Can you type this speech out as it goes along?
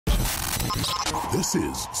This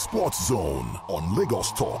is Sports Zone on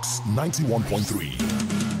Lagos Talks 91.3.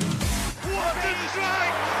 What a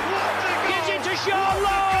strike! Get into Sean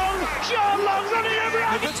Long! Sean Long running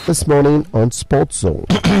around! This morning on Sports Zone.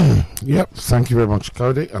 Yep, thank you very much,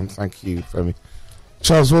 Cody, and thank you, Femi.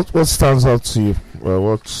 Charles, what stands out to you?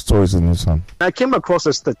 What stories in this one? I came across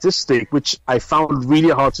a statistic which I found really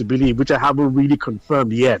hard to believe, which I haven't really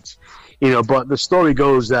confirmed yet. But the story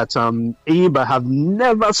goes that Enyimba have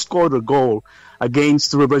never scored a goal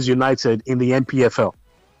against Rivers United in the NPFL.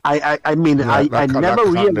 I never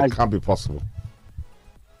realized that can't be possible.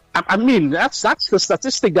 I mean, that's the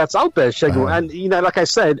statistic that's out there, Shego. And like I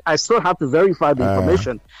said, I still have to verify the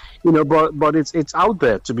information. But it's out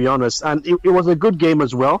there, to be honest. And it was a good game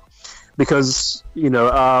as well, because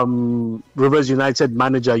Rivers United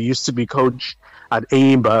manager used to be coach at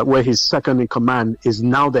Enyimba, where his second in command is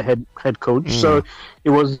now the head coach. So it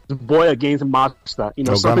was boy against master.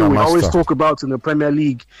 Something we always talk about in the Premier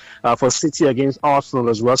League for City against Arsenal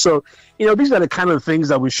as well. So these are the kind of things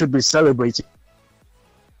that we should be celebrating.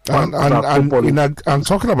 And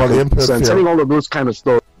talking about the NPFL, and telling all of those kind of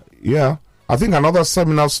stories. Yeah, I think another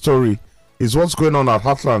seminal story is what's going on at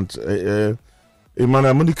Heartland.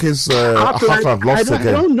 Emmanuel Amunike's Heartland lost again.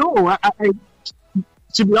 I don't know.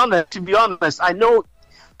 To be honest, I know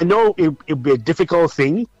it'd be a difficult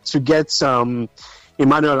thing to get Emmanuel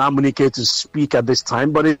Amunike to speak at this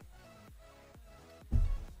time, but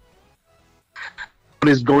what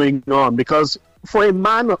is going on? Because for a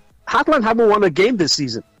man, Heartland haven't won a game this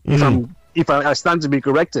season. If I stand to be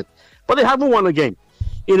corrected, but they haven't won a game.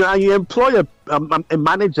 And you employ a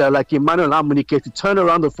manager like Emmanuel Amunike to turn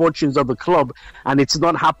around the fortunes of the club, and it's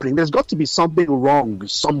not happening. There's got to be something wrong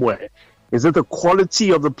somewhere. Is it the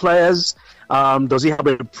quality of the players? Does he have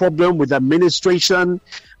a problem with administration?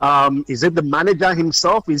 Is it the manager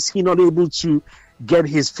himself? Is he not able to get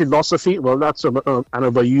his philosophy? Well, that's an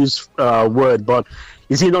overused word, but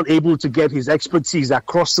is he not able to get his expertise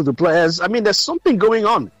across to the players? I mean, there's something going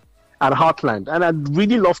on at Heartland, and I'd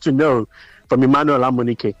really love to know from Emmanuel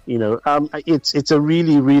Amunike. It's a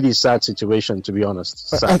really, really sad situation, to be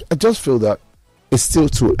honest. I just feel that it's still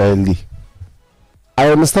too early. I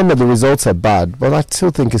understand that the results are bad, but I still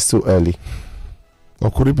think it's too early. Or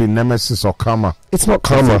could it be Nemesis or Karma? It's not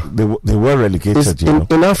Karma. They were relegated.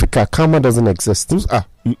 In Africa, Karma doesn't exist.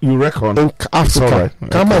 You reckon? In Africa,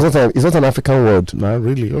 right. Karma is not an African word. No,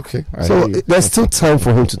 really? Okay. There's still time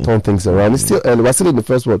for him to turn things around. It's still early. We're still in the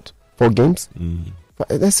first 4 games. But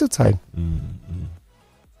there's still time.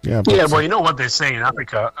 Yeah, but you know what they say in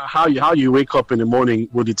Africa: how you wake up in the morning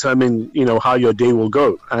will determine how your day will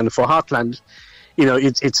go. And for Heartland,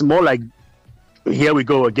 it's more like, here we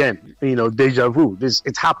go again. Deja vu.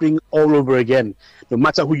 It's happening all over again. No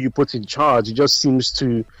matter who you put in charge, it just seems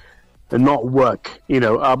to not work.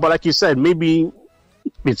 But like you said, maybe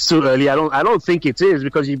it's too early. I don't think it is,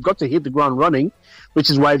 because you've got to hit the ground running, which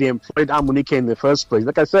is why they employed Amunike in the first place.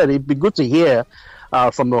 Like I said, it'd be good to hear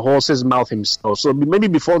from the horse's mouth himself. So maybe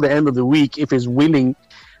before the end of the week, if he's willing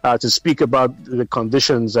to speak about the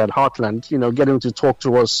conditions at Heartland, get him to talk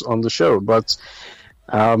to us on the show. But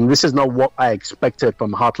this is not what I expected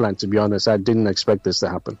from Heartland, to be honest. I didn't expect this to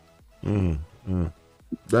happen. Then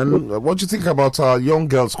what do you think about our young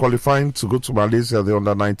girls qualifying to go to Malaysia, the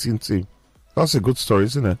under-19 team? That's a good story,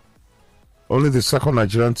 isn't it? Only the second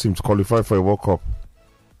Nigerian team to qualify for a World Cup.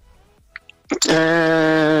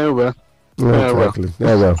 Well. What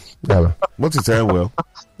is well?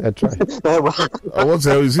 That's right. What's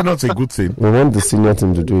is it not a good thing? We want the senior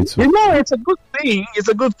team to do it too. It's a good thing. It's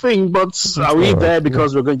a good thing, but are we there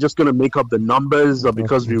because we're just going to make up the numbers, or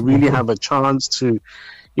because we really have a chance to,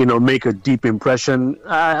 make a deep impression?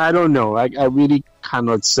 I don't know. I really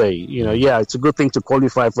cannot say. It's a good thing to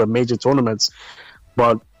qualify for major tournaments,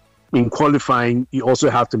 but in qualifying, you also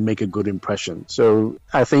have to make a good impression. So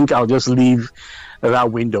I think I'll just leave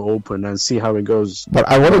that window open and see how it goes. But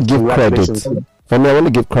I want to give credit. For me, I want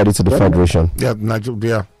to give credit to the federation. Yeah,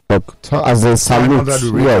 Nigeria. As a salute,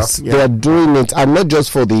 yes, they are doing it, and not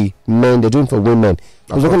just for the men, they're doing it for women.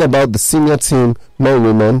 I was talking about the senior team, men and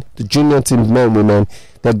women, the junior team, men and women.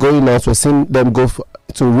 They're going out. We're seeing them go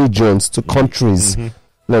to regions, to countries.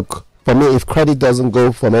 Look, for me, if credit doesn't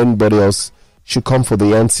go from anybody else, should come for the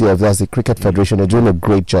NCF. That's the Cricket Federation. They're doing a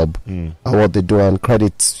great job at what they do, and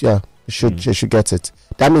credit, they should get it.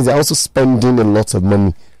 That means they're also spending a lot of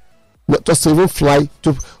money. Not just to even fly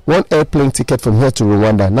to one airplane ticket from here to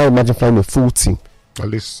Rwanda. Now imagine flying a full team. At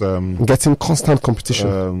least getting constant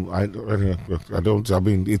competition. I don't. I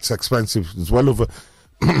mean, it's expensive. It's well over.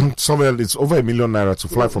 Somewhere it's over ₦1 million to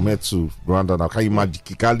fly from here to Rwanda. Now, can you imagine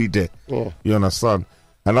Kigali there? Yeah. You understand?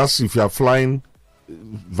 And that's if you are flying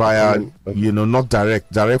via, not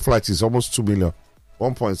direct. Direct flight is almost 2 million.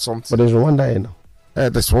 1 point something. But there's Rwanda here now.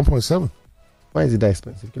 That's 1.7. Why is it that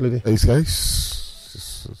expensive?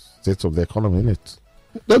 It's state of the economy, isn't it?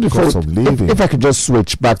 Cost of living. If I could just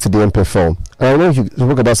switch back to the MPFL, and I know if you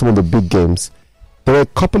talk about some of the big games, there were a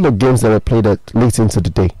couple of games that were played late into the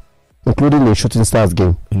day, including the Shooting Stars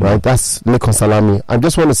game, right? That's Lekon Salami. I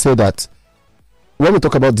just want to say that when we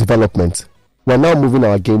talk about development, we're now moving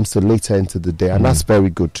our games to later into the day, and that's very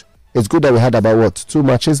good. It's good that we had about 2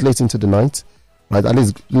 matches late into the night, right? At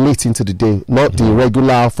least late into the day, not the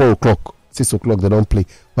regular 4 o'clock, 6 o'clock they don't play.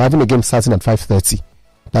 We're having a game starting at 5:30.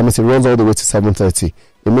 That means it runs all the way to 7:30.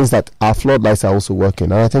 It means that our floodlights are also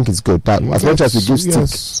working, and I think it's good that as much as we give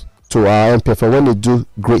stick to our MPFL, when they do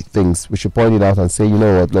great things, we should point it out and say, you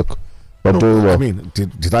know what, look, we're doing well. I mean,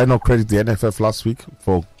 did I not credit the NFF last week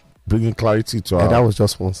for bringing clarity to our... that was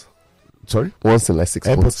just once. Sorry? Once in like 6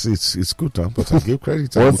 months. But it's good, huh? But I give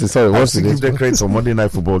credit. I still give them credit on Monday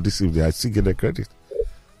Night Football this evening. I still give them credit.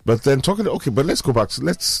 But then but let's go back.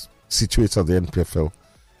 Let's situate at the NPFL.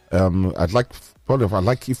 I'd like,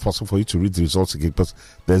 if possible, for you to read the results again, because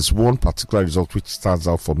there's one particular result which stands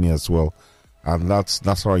out for me as well, and that's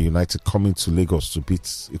Nasarawa United coming to Lagos to beat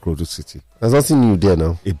Ikorodu City. There's nothing new there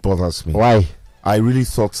now. It bothers me. Why? I really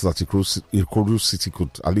thought that Ikorodu City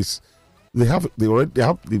could at least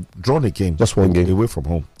they've drawn a game, just one game away from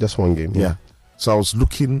home, just one game. Yeah. So I was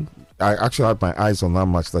looking. I actually had my eyes on that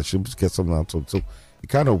match that should get something out of. So it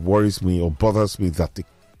kind of worries me or bothers me that they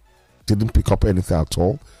didn't pick up anything at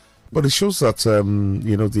all. But it shows that the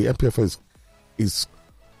MPFL is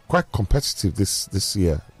quite competitive this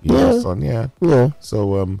year. Yeah.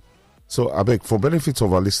 So I beg, for benefit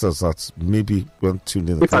of our listeners that maybe weren't tuned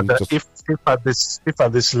in. If at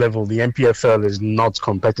this level the MPFL is not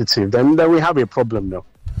competitive, then we have a problem now.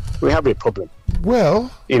 We have a problem. Well,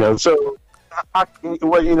 so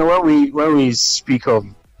when we speak of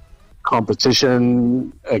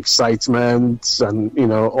competition, excitement, and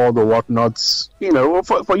all the whatnots,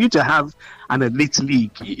 for you to have an elite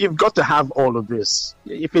league, you've got to have all of this.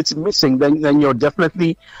 If it's missing, then you're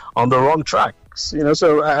definitely on the wrong tracks.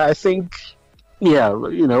 So I think,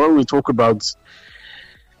 when we talk about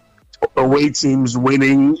away teams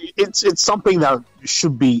winning, it's something that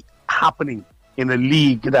should be happening in a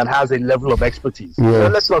league that has a level of expertise.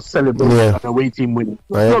 Let's not celebrate an away team winning.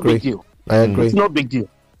 It's no big deal. I agree. It's no big deal.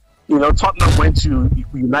 Tottenham went to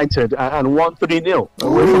United and won 3-0.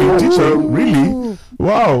 Really?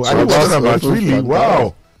 Wow. I didn't know that much. Really?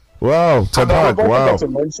 Wow. Tabag, wow. To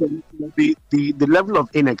mention the level of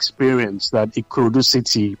inexperience that Ikorodu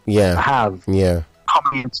City have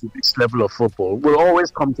coming into this level of football will always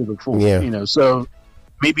come to the fore. So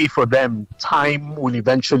maybe for them, time will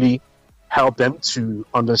eventually help them to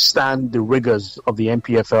understand the rigors of the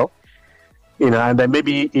MPFL. And then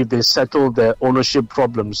maybe if they settle their ownership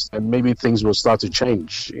problems, then maybe things will start to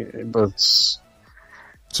change. But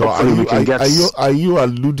so are you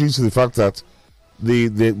alluding to the fact that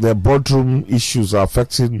the boardroom issues are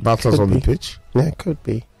affecting matters on the pitch? Yeah, it could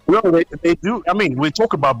be. Well, they do. I mean, we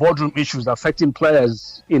talk about boardroom issues affecting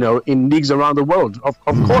players, in leagues around the world. Of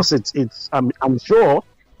course, it's. I'm sure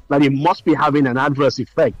that it must be having an adverse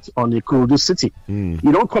effect on Ikorodu City.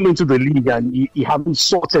 You don't come into the league and you haven't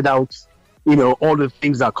sorted out, all the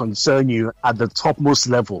things that concern you at the topmost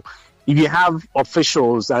level. If you have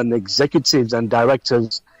officials and executives and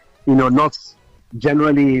directors, not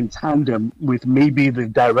generally in tandem with maybe the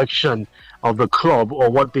direction of the club or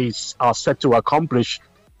what they are set to accomplish,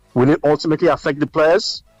 will it ultimately affect the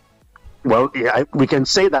players? Well, we can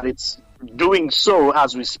say that it's doing so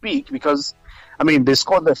as we speak, because, they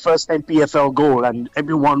scored their first MPFL goal and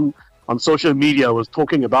everyone on social media was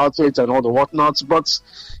talking about it and all the whatnots, but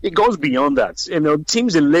it goes beyond that.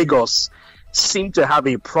 Teams in Lagos seem to have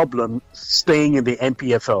a problem staying in the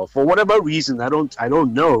MPFL for whatever reason. I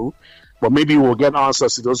don't know, but maybe we'll get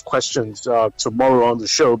answers to those questions tomorrow on the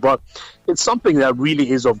show. But it's something that really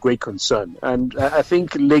is of great concern, and I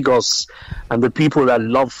think Lagos and the people that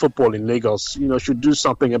love football in Lagos, should do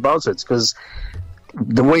something about it, because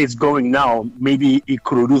the way it's going now, maybe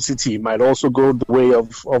Ikorodu City might also go the way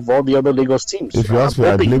of all the other Lagos teams. If you ask me,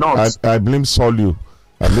 I blame Solu.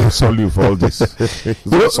 I blame Solu for all this.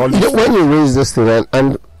 When you raise this thing,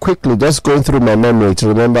 and quickly just going through my memory to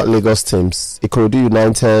remember Lagos teams, Ikorodu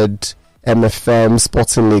United, MFM,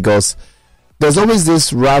 Sporting Lagos, there's always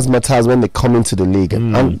this razzmatazz when they come into the league,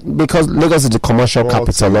 and because Lagos is the commercial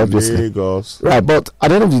capital, obviously, Lagos. Right? But at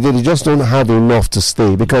the end of the day, they just don't have enough to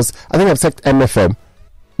stay, because I think except MFM,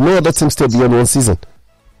 no other team stayed beyond one season.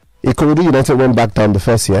 Ikorodu United went back down the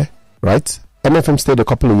first year, right? MFM stayed a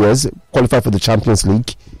couple of years, qualified for the Champions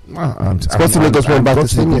League. Sporting Lagos went back to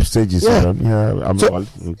senior stages. So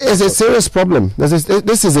it's a serious problem.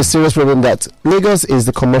 This is a serious problem that Lagos is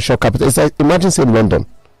the commercial capital. It's like, imagine saying London.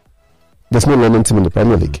 There's no London team in the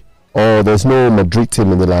Premier League, or there's no Madrid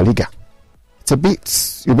team in the La Liga. You're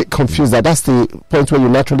a bit confused. That's the point where you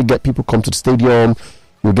naturally get people come to the stadium.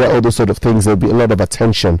 You get all those sort of things. There'll be a lot of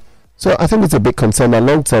attention. So I think it's a big concern. And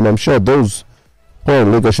long term, I'm sure those who are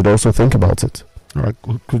in Lagos should also think about it. All right.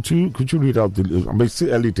 Could you read out it's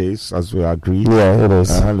still early days, as we agreed. Yeah, it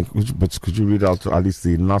is. But could you read out at least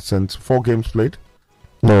the nascent 4 games played?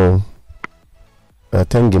 No.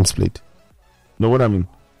 10 games played. No, what I mean?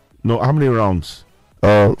 No, how many rounds?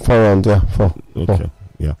 4 rounds, yeah. 4. Okay, 4.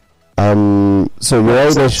 yeah. So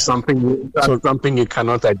that's something you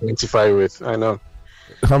cannot identify with. I know.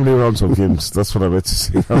 How many rounds of games? That's what I meant to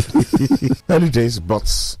say. Early days,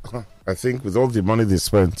 but I think with all the money they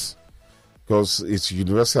spent, because it's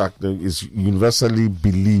universally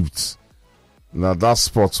believed now that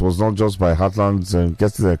sport was not just by Heartland and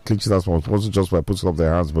getting a clinch. That sport wasn't just by putting up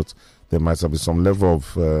their hands, but there might have been some level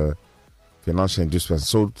of financial inducement.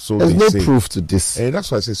 So there's no proof to this. That's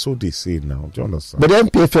why I say so they say now. Do you understand? But the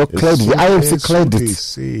MPFL cleared it. IMC cleared it.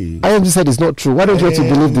 IMC said it's not true. Why don't you have to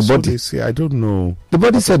believe the body? They say, I don't know. The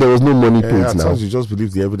body said there was no money paid now. Sometimes you just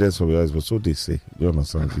believe the evidence of your eyes, but so they say. Do you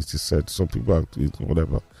understand? It is said. Some people are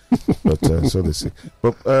whatever. But so they say.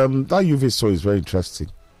 But that UV story is very interesting.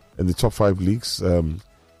 In the top 5 leagues,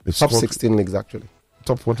 top 16 leagues actually.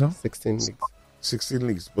 Top what now? 16 leagues. 16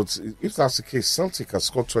 leagues. But if that's the case, Celtic has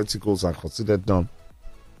scored 20 goals and considered none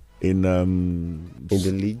in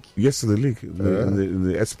the league. Yes, in the league, in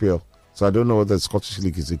the SPL. So I don't know whether the Scottish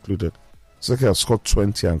League is included. Celtic has scored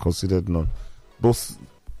 20 and considered none. Both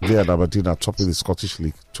they and Aberdeen are topping the Scottish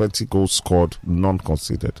League. 20 goals scored, none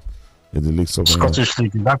considered in the league. Scottish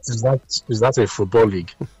League. Is that a football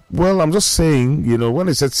league? Well, I'm just saying, when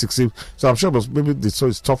they said 16, so I'm sure maybe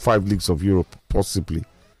it's top 5 leagues of Europe, possibly.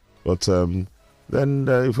 But then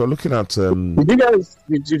if you're looking at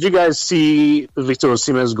did you guys see Victor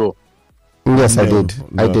Osimhen's goal? Yes, I did.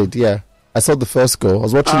 No. I did. Yeah, I saw the first goal. I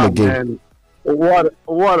was watching the game. Man. What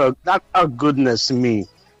a goodness me!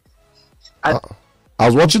 I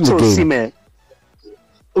was watching the game.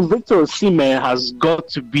 Victor Osimhen has got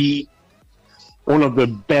to be one of the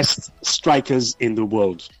best strikers in the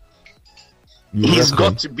world. He's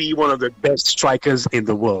got to be one of the best strikers in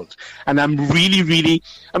the world. And I'm really, really...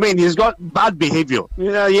 I mean, he's got bad behavior.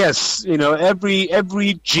 Yes,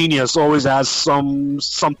 every genius always has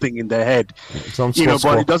something in their head. But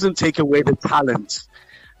it doesn't take away the talent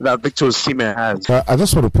that Victor Osimhen has. I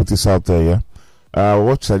just want to put this out there, yeah? I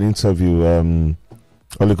watched an interview...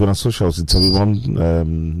 Ole Gunnar Solskjaer was interviewing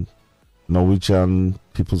one Norwegian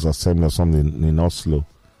People's Assembly or something in Oslo.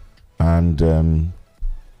 And...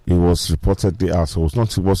 he was reportedly asked,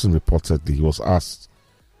 he was asked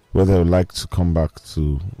whether he would like to come back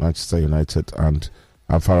to Manchester United, and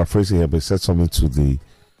I'm paraphrasing here, but he said something to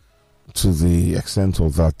the extent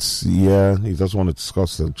of that, he doesn't want to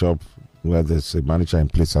discuss the job where there's a manager in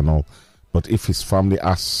place and all, but if his family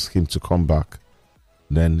asks him to come back,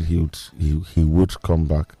 then he would come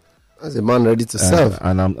back. As a man ready to serve.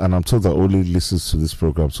 And I'm told that Ole listens to this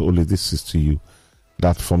program, so Ole, this is to you.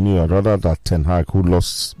 That for me, I'd rather that Ten Hag, who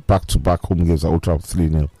lost back-to-back home games at Old Trafford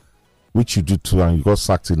 3-0, which you did too, and you got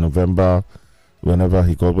sacked in November. When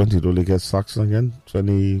did Ole get sacked again?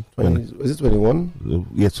 20 was it 21?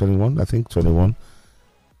 Yeah, 21. I think 21.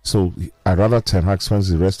 So I'd rather Ten Hag spends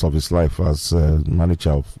the rest of his life as manager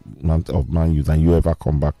of Man U than you ever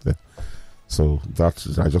come back there. So that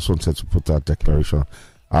I just wanted to put that declaration.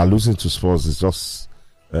 Our losing to Spurs is just.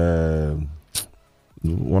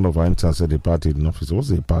 One of our interns said a bad day in the office. It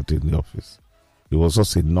wasn't a bad day in the office. It was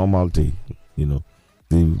just a normal day. The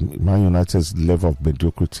Man United's level of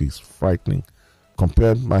mediocrity is frightening.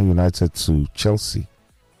 Compare Man United to Chelsea.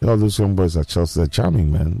 All those young boys at Chelsea, they're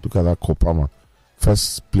jamming, man. Look at that Kopama.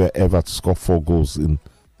 First player ever to score 4 goals in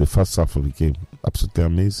the first half of the game. Absolutely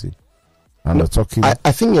amazing. And they're talking...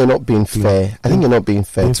 I think you're not being fair. I think you're not being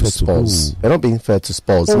fair to Spurs. You're not being fair to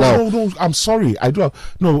Spurs. No, I'm sorry. I do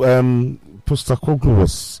have... No, Postecoglou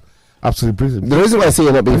was absolutely brilliant. The reason why I say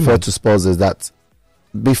you're not being fair to Spurs is that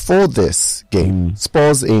before this game,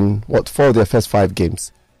 Spurs in 4 of their first 5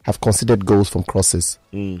 games have conceded goals from crosses.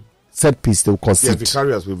 Set piece they'll concede. Yes,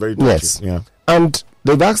 Vicario has been very dodgy. Yes, yeah. And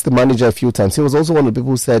they've asked the manager a few times. He was also one of the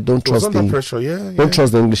people who said don't trust the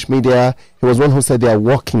English media. He was one who said they are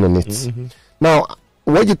working on it. Now,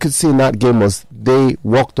 what you could see in that game was they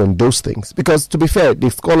worked on those things? Because to be fair, the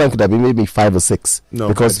scoreline could have been maybe 5 or 6. No,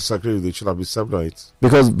 because I disagree. They should have been 7 or 8.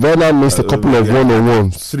 Because Werner missed a couple of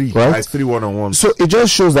one-on-ones. 3, right? Like 3 one-on-ones. So it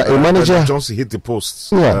just shows that a manager. Johnson hit the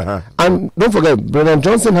posts. Yeah, and don't forget, Brendan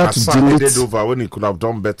Johnson had to delete over when he could have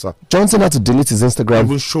done better. Johnson had to delete his Instagram.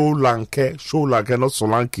 Even Solanke, not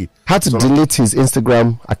Solanke. Had to delete his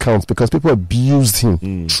Instagram account because people abused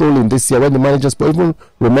him, trolling this year when the managers, but even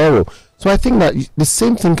Romero. So I think that the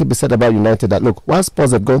same thing could be said about United. That look, while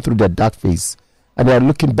Spurs have gone through their dark phase and they are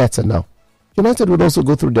looking better now, United would also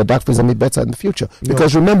go through their dark phase and be better in the future.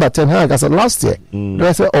 Because remember, Ten Hag, as of last year,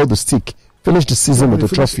 they all the stick. Finished the season with the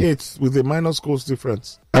trophy. 8th with a minus goals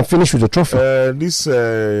difference. And finished with the trophy. This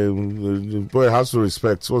boy has to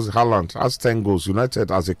respect. Haaland has 10 goals. United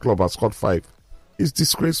as a club has scored 5. It's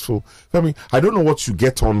disgraceful. I mean, I don't know what you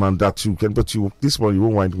get on and that you can, but this one you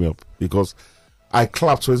won't wind me up because I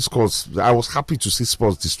clapped when scores. I was happy to see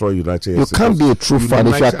Spurs destroy United. You can't be a true fan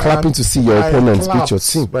if you are clapping to see your opponents beat your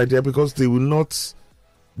team. Right there, because they will not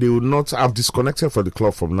have disconnected from the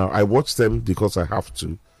club from now. I watch them because I have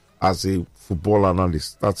to. As a football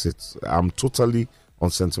analyst, that's it. I'm totally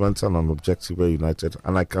unsentimental and objective with United,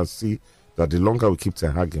 and I can see that the longer we keep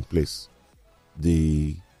Ten Hag in place,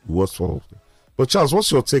 the worse for. But Charles,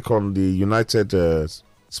 what's your take on the United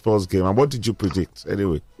Spurs game, and what did you predict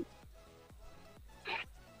anyway?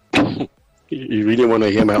 You really want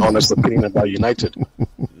to hear my honest opinion about United?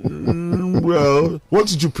 Well, what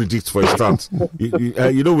did you predict for a start? We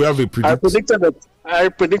have a prediction. I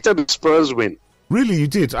predicted the Spurs win. Really, you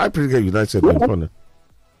did? I predicted United win.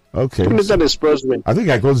 Okay. The Spurs win. I think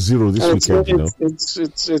I got 0 this weekend.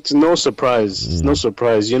 It's no surprise. It's no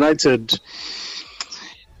surprise. United.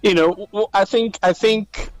 I think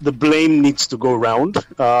the blame needs to go round.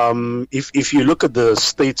 If you look at the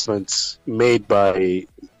statements made by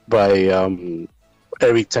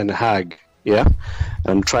Erik ten Hag, yeah,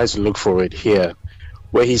 I'm trying to look for it here,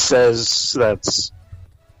 where he says that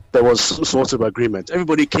there was some sort of agreement.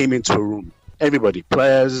 Everybody came into a room. Everybody,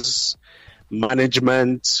 players,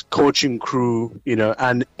 management, coaching crew,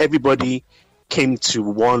 and everybody came to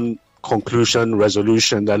one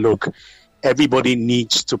resolution that, look, everybody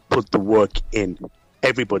needs to put the work in.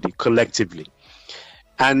 Everybody, collectively.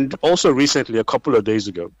 And also recently, a couple of days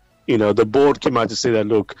ago, the board came out to say that,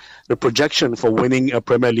 look, the projection for winning a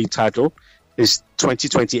Premier League title is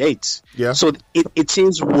 2028. Yeah. So it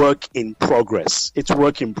is work in progress. It's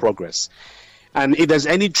work in progress. And if there's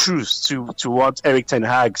any truth to what Erik ten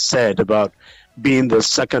Hag said about being the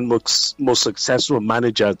second most successful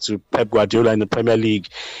manager to Pep Guardiola in the Premier League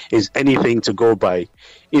is anything to go by,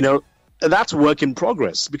 that's work in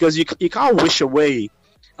progress, because you can't wish away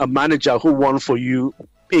a manager who won for you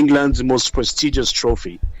England's most prestigious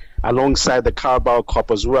trophy alongside the Carabao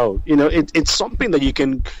Cup as well. It's something that you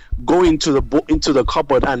can go into the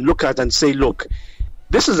cupboard and look at and say, look,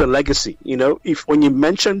 this is a legacy. If when you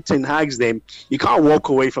mention Ten Hag's name, you can't walk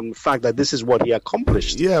away from the fact that this is what he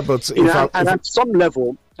accomplished. Yeah, but at some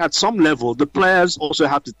level, the players also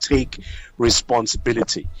have to take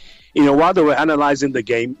responsibility. While they were analyzing the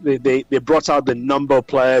game, they brought out the number of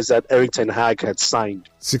players that Erik ten Hag had signed,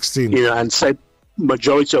 16, and said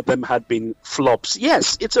majority of them had been flops.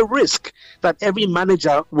 Yes, it's a risk that every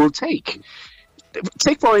manager will take.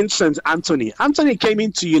 Take for instance Anthony. Anthony came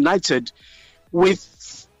into United with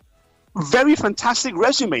very fantastic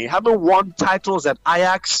resume, having won titles at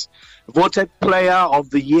Ajax, voted player of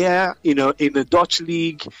the year, in the Dutch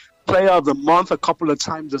league, player of the month a couple of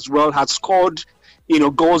times as well, had scored,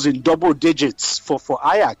 goals in double digits for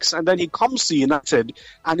Ajax. And then he comes to United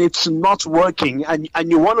and it's not working, and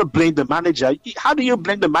you want to blame the manager. How do you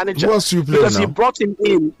blame the manager? Who else you blame because now? You brought him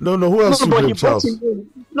in. No, who else you blame, Charles?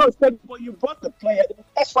 But you brought the player.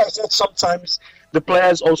 That's why I said sometimes the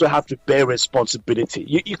players also have to bear responsibility.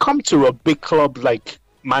 You come to a big club like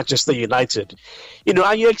Manchester United,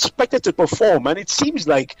 and you're expected to perform. And it seems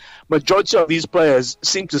like majority of these players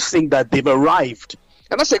seem to think that they've arrived.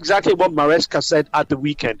 And that's exactly what Maresca said at the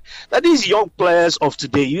weekend. That these young players of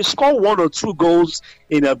today, you score 1 or 2 goals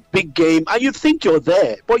in a big game and you think you're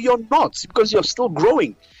there, but you're not, because you're still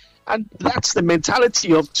growing. And that's the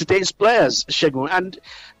mentality of today's players, Shegun. And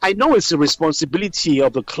I know it's the responsibility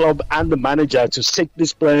of the club and the manager to sit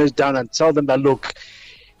these players down and tell them that, look,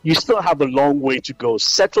 you still have a long way to go.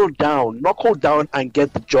 Settle down, knuckle down and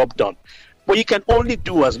get the job done. But you can only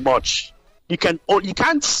do as much. You can't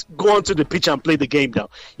go onto the pitch and play the game now.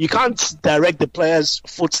 You can't direct the players'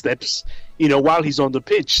 footsteps, while he's on the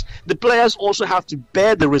pitch. The players also have to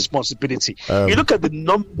bear the responsibility. You look at the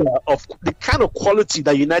number of the kind of quality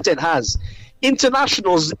that United has.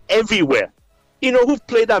 Internationals everywhere. who've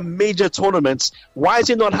played at major tournaments. Why is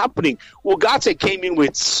it not happening? Ugarte came in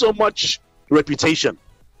with so much reputation.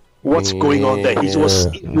 What's going on there? He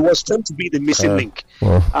was trying to be the missing link.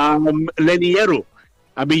 Lenny Yaro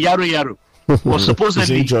was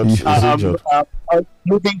supposedly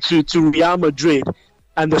moving to Real Madrid.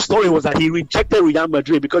 And the story was that he rejected Real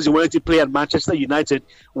Madrid because he wanted to play at Manchester United.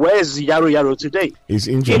 Where is Yaro today? He's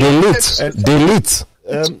injured. Delete.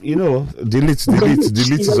 Delete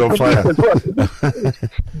is on fire.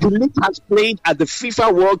 Delete has played at the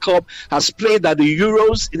FIFA World Cup, has played at the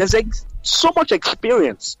Euros. There's so much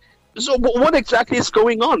experience. So what exactly is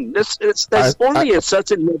going on? There's only a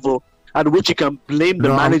certain level at which you can blame the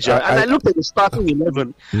manager. I looked at the starting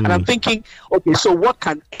 11 and I'm thinking, okay, so what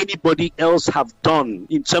can anybody else have done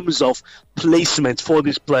in terms of placement for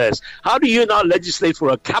these players? How do you now legislate for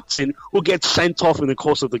a captain who gets sent off in the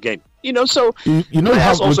course of the game? So if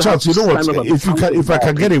I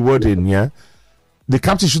can get a word in, the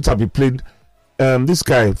captain should have been played. This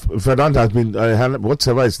guy Fernando has been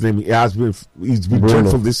whatever his name, he's been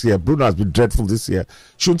dreadful this year. Bruno has been dreadful this year.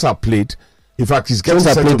 Shouldn't have played. In fact, he's getting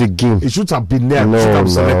played the game. He should have been there. Should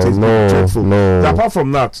have selected. No. Apart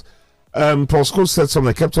from that, Paul Scholes said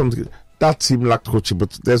something. Kept on that team lacked coaching,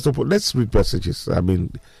 but there's no. Let's read messages. I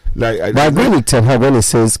mean, but I agree with Ten Hag when he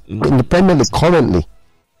says in the Premier League currently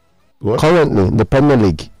in the Premier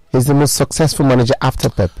League, he's the most successful manager after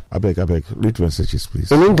Pep. I beg, read messages,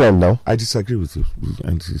 please. In England now, I disagree with you,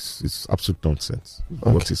 and it's absolute nonsense.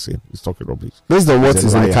 Okay. What he's saying, he's talking rubbish. Based on what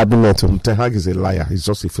is in the cabinet, Ten Hag is a liar. He's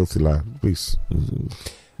just a filthy liar. Please. All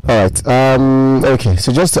right. Okay.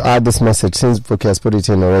 So just to add this message, since Boki has put it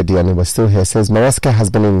in already, and it was still here, says Maresca has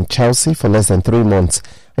been in Chelsea for less than 3 months,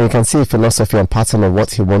 and you can see a philosophy and pattern of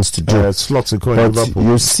what he wants to do. Slots but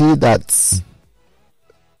you see that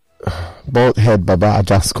bald head Baba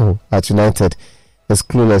Ajasko at United is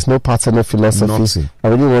clueless. No pattern, no philosophy. Nothing. I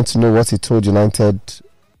really want to know what he told United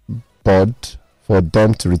board for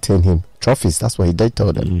them to retain him. Trophies. That's what he did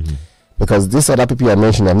tell them. Because these other people you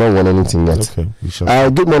mentioned have not won anything yet. Okay,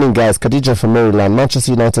 good morning, guys. Khadija from Maryland.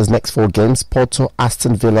 Manchester United's next 4 games: Porto,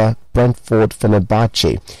 Aston Villa, Brentford,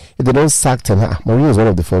 Fenerbahce. If they don't sack Ten Hag, Mourinho is one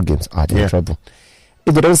of the 4 games. They're in trouble.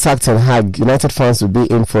 If they don't sack Ten Hag, United fans will be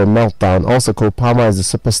in for a meltdown. Also, Cole Palmer is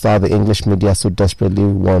the superstar the English media so desperately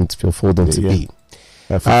want Phil Foden to be.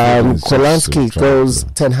 Kolansky goes,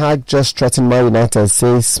 Ten Hag just threatened Man United and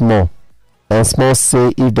say small. And Small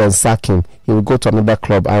say if they sack him, he will go to another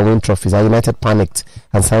club and win trophies. And United panicked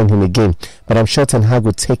and signed him again. But I'm sure Ten Hag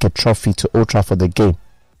will take a trophy to Old Trafford again.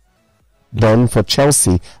 Then for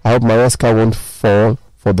Chelsea, I hope Maresca won't fall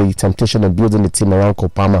for the temptation of building the team around Cole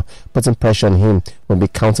Palmer. Putting pressure on him will be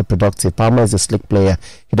counterproductive. Palmer is a slick player.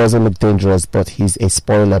 He doesn't look dangerous, but he's a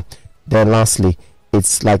spoiler. Then lastly,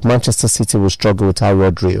 it's like Manchester City will struggle without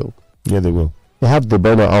Rodri. Yeah, they will. They have the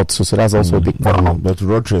burner out too, so that's also a big problem. But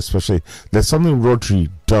Rodri especially, there's something Rodri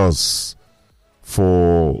does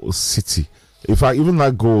for City. In fact, even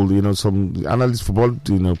that goal, some analysts, football,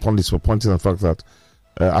 pundits were pointing at the fact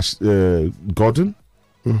that Gordon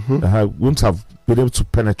wouldn't have been able to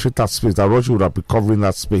penetrate that space. That Rodri would have been covering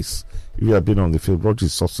that space if he had been on the field. Rodri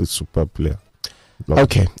is such a superb player.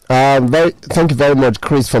 Okay. Thank you very much,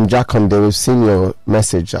 Chris from Jaconde. We've seen your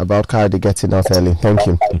message about Kayode getting out early. Thank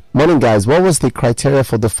you. Morning, guys. What was the criteria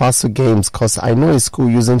for the FASU games? Because I know a school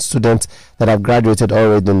using students that have graduated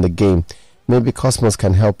already in the game. Maybe Cosmos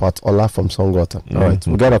can help out. Ola from Songwater. All right.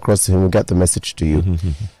 We'll get across to him. We'll get the message to you.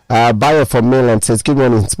 Bayo from Mainland says, good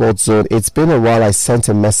morning, Sports Zone. It's been a while. I sent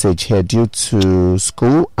a message here due to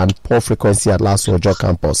school and poor frequency at Last Ojo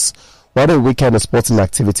campus. What a weekend of sporting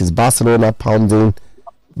activities. Barcelona pounding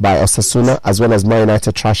by Osasuna, as well as Man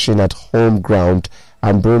United trashing at home ground,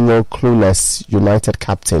 and Bruno clueless United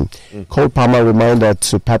captain. Cole Palmer reminder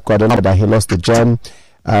to Pep Guardiola that he lost the gem.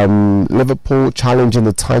 Liverpool challenging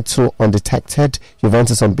the title undetected.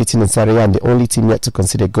 Juventus unbeaten in Serie A and the only team yet to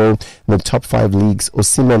concede a goal in the top 5 leagues.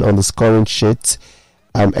 Osimhen on the scoring sheet.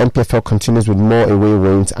 NPFL continues with more away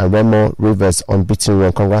wins, and Remo Rivers unbeaten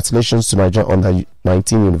run. Congratulations to Nigeria Under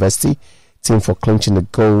 19 University team for clinching the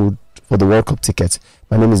gold for the World Cup ticket.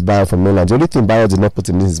 My name is Bayo from Mainland. The only thing Bayo did not put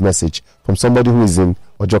in his message from somebody who is in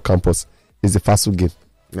Ojo campus is the FASU game.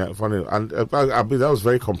 Yeah, funny. And I mean, that was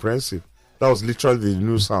very comprehensive. That was literally the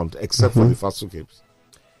new sound, except for the FASU games.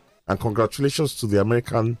 And congratulations to the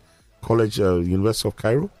American College, University of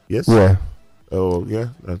Cairo. Yes? Yeah. Oh, yeah.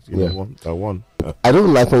 That one. I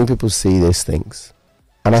don't like when people say these things.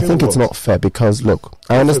 And I think it's not fair because, look,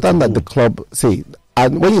 I understand that the club,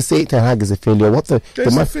 and when you say Ten Hag is a failure,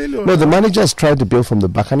 the manager has tried to build from the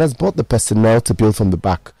back and has brought the personnel to build from the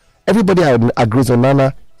back. Everybody agrees on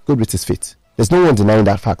Nana, good with his feet. There's no one denying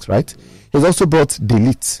that fact, right? He's also brought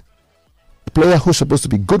Delete, a player who's supposed to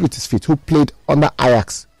be good with his feet, who played under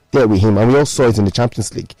Ajax there with him, and we all saw it in the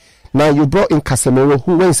Champions League. Now you brought in Casemiro,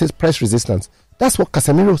 who, when he says press resistance, that's what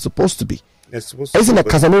Casemiro is supposed to be. Isn't that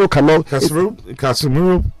Casemiro cannot?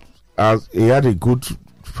 Casemiro, he had a good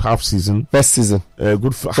half season. First season.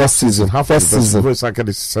 Good first season. First season.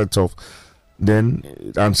 Before set off.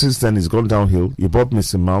 Then, and since then, he's gone downhill. He bought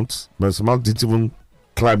Mason Mount. Mason Mount didn't even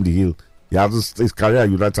climb the hill. His career at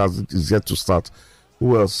United is yet to start.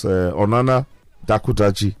 Who else? Onana,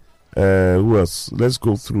 Dakudaji. Who else? Let's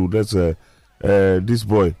go through. Let's this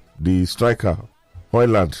boy, the striker,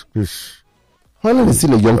 Højlund. Højlund is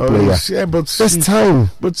still a young player. Yeah, but there's time.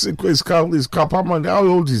 But it's Kapama. How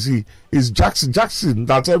old is he? It's Jackson. Jackson,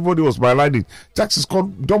 that everybody was bylining. Jackson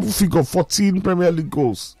scored double figure 14 Premier League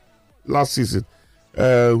goals last season.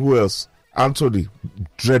 Who else? Anthony.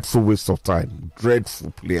 Dreadful waste of time.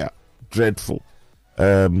 Dreadful player. Dreadful.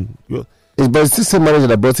 But it's the same manager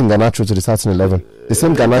that brought in Garnacho to the starting 11. The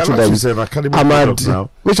same Garnacho that is an academy product now.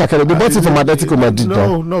 Which academy? They bought it from Atletico Madrid.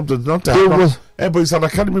 No, not that. But it's an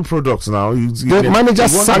academy product now. The manager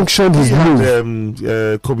sanctioned his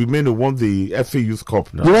move. Kobe Meno won the FA Youth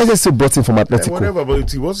Cup now. The manager still brought him from Atletico. Whatever,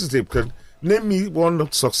 but he was his name. Name me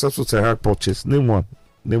one successful Ten Hag purchase. Name one.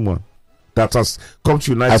 That has come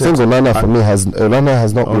to United. I think Onana for me has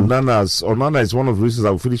not been. Onana is one of the reasons I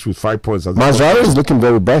will finish with 5 points. Mascherano is looking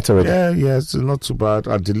very bright already. Yeah, it's not too bad.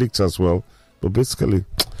 And Delict as well. But basically,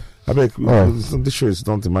 I beg, this show is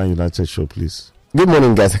not the Man United show, please. Good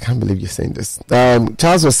morning, guys. I can't believe you're saying this.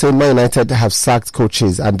 Charles was saying Man United have sacked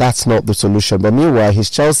coaches, and that's not the solution. But meanwhile, his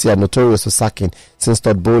Chelsea are notorious for sacking. Since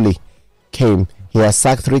Todd Bowley came, he has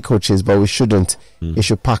sacked 3 coaches, but we shouldn't. He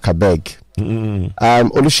should pack a bag.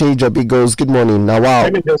 Oluseyi Jobi goes, good morning. Now, wow.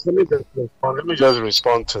 Let me just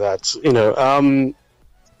respond to that. You know,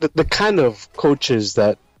 the kind of coaches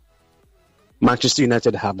that Manchester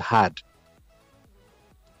United have had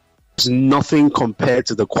is nothing compared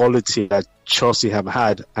to the quality that Chelsea have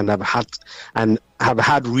had and have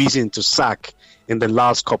had reason to sack in the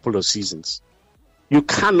last couple of seasons. You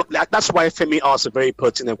cannot. That's why Femi asked a very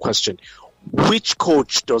pertinent question. Which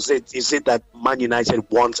coach is it that Man United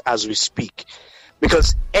wants as we speak?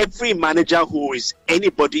 Because every manager who is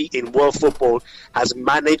anybody in world football has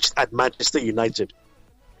managed at Manchester United.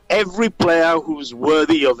 Every player who's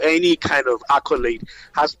worthy of any kind of accolade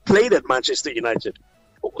has played at Manchester United.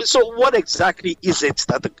 So what exactly is it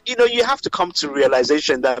that, you have to come to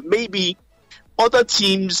realization that maybe other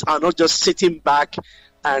teams are not just sitting back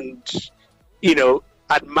and,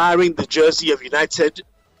 admiring the jersey of United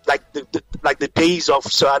like the days of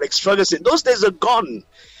Sir Alex Ferguson. Those days are gone.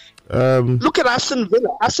 Look at Aston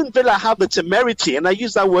Villa. Aston Villa have the temerity, and I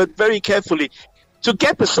use that word very carefully, to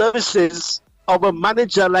get the services of a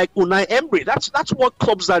manager like Unai Emery. That's what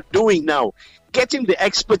clubs are doing now, getting the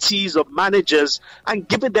expertise of managers and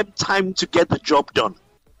giving them time to get the job done.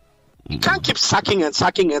 You can't keep sacking and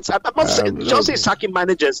sacking and sacking. I'm not saying Chelsea sacking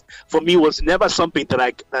managers for me was never something that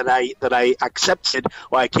I accepted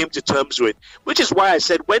or I came to terms with. Which is why I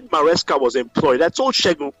said when Maresca was employed, I told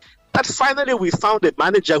Shegun that finally we found a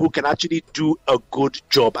manager who can actually do a good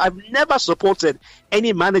job. I've never supported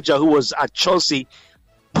any manager who was at Chelsea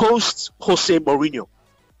post Jose Mourinho.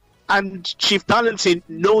 And Chief Darlington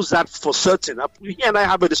knows that for certain. He and I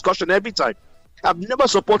have a discussion every time. I've never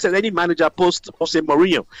supported any manager post Jose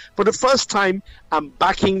Mourinho. For the first time, I'm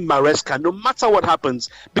backing Maresca, no matter what happens,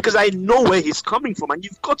 because I know where he's coming from, and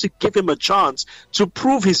you've got to give him a chance to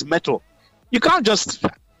prove his mettle. You can't just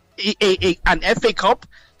an FA Cup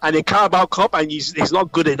and a Carabao Cup, and he's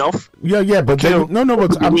not good enough. Yeah, but you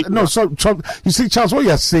see, Charles, what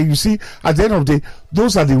you're saying, you see, at the end of the day,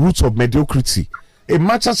 those are the roots of mediocrity. A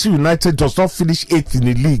Manchester United does not finish 8th in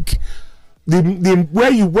the league.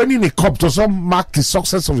 Where you winning a cup does not mark the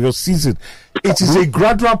success of your season. It is a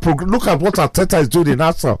gradual progress. Look at what Arteta is doing in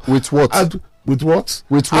Arsenal. With what? With what?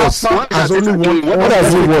 Arsenal has only won. What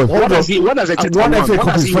has he won? One FA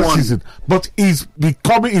Cup his first season, but he's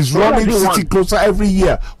running City closer every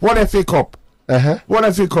year. One FA Cup.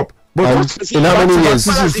 One FA Cup. But in how many years?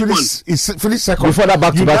 He finished second. Before that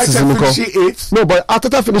back-to-back season, no, but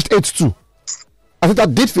Arteta finished 8th too.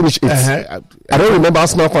 Arteta did finish 8th. I don't remember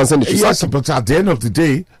Arsenal fans saying yes, but at the end of the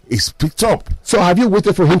day, it's picked up. So have you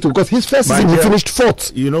waited for him to? Because his first season he finished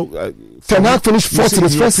 4th. Ten Hag finished 4th in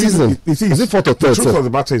his first season. Is it 4th or 3rd? The truth of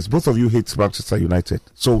the matter is, both of you hate Manchester United.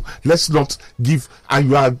 So let's not give.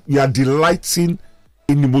 And you are delighting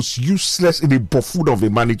in the most useless, in the buffoon of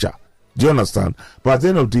a manager. Do you understand? But at the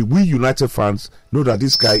end of the day, we United fans know that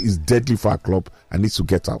this guy is deadly for our club and needs to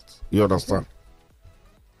get out. You understand?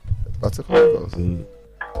 That's a call.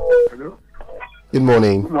 Hello? Good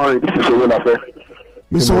morning. Good morning. This is Olafe.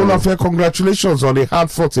 Mr. Olafe, congratulations on the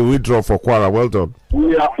hard-fought away draw for Kwara. Well done.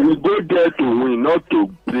 We go there to win, not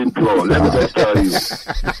to play draw. Let me just tell you.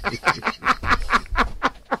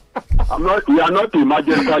 We are not in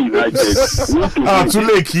Manchester United. Too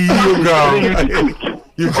late,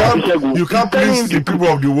 you can't please the people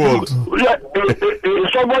of the world.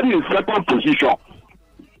 Somebody in second position,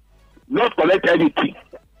 not collect anything.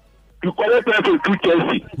 You collect everything through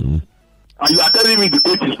Chelsea. And you are telling me the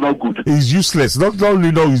coach is not good. He's useless. Not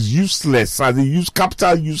only no, he's useless. As he use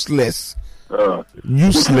capital useless.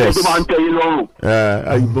 Useless.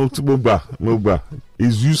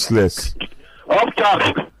 He's useless. Off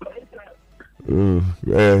charge.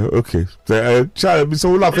 Okay. Mr.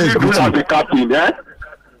 Olafe is good. The captain,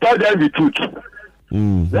 tell them the truth.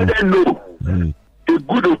 Let them know a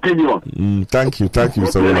good opinion. Thank you,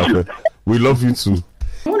 Mr. Olafe. We love you too.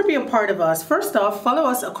 If you want to be a part of us, first off, follow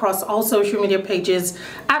us across all social media pages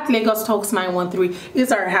at Lagos Talks 913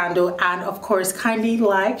 is our handle. And of course, kindly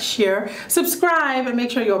like, share, subscribe, and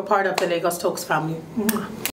make sure you're a part of the Lagos Talks family.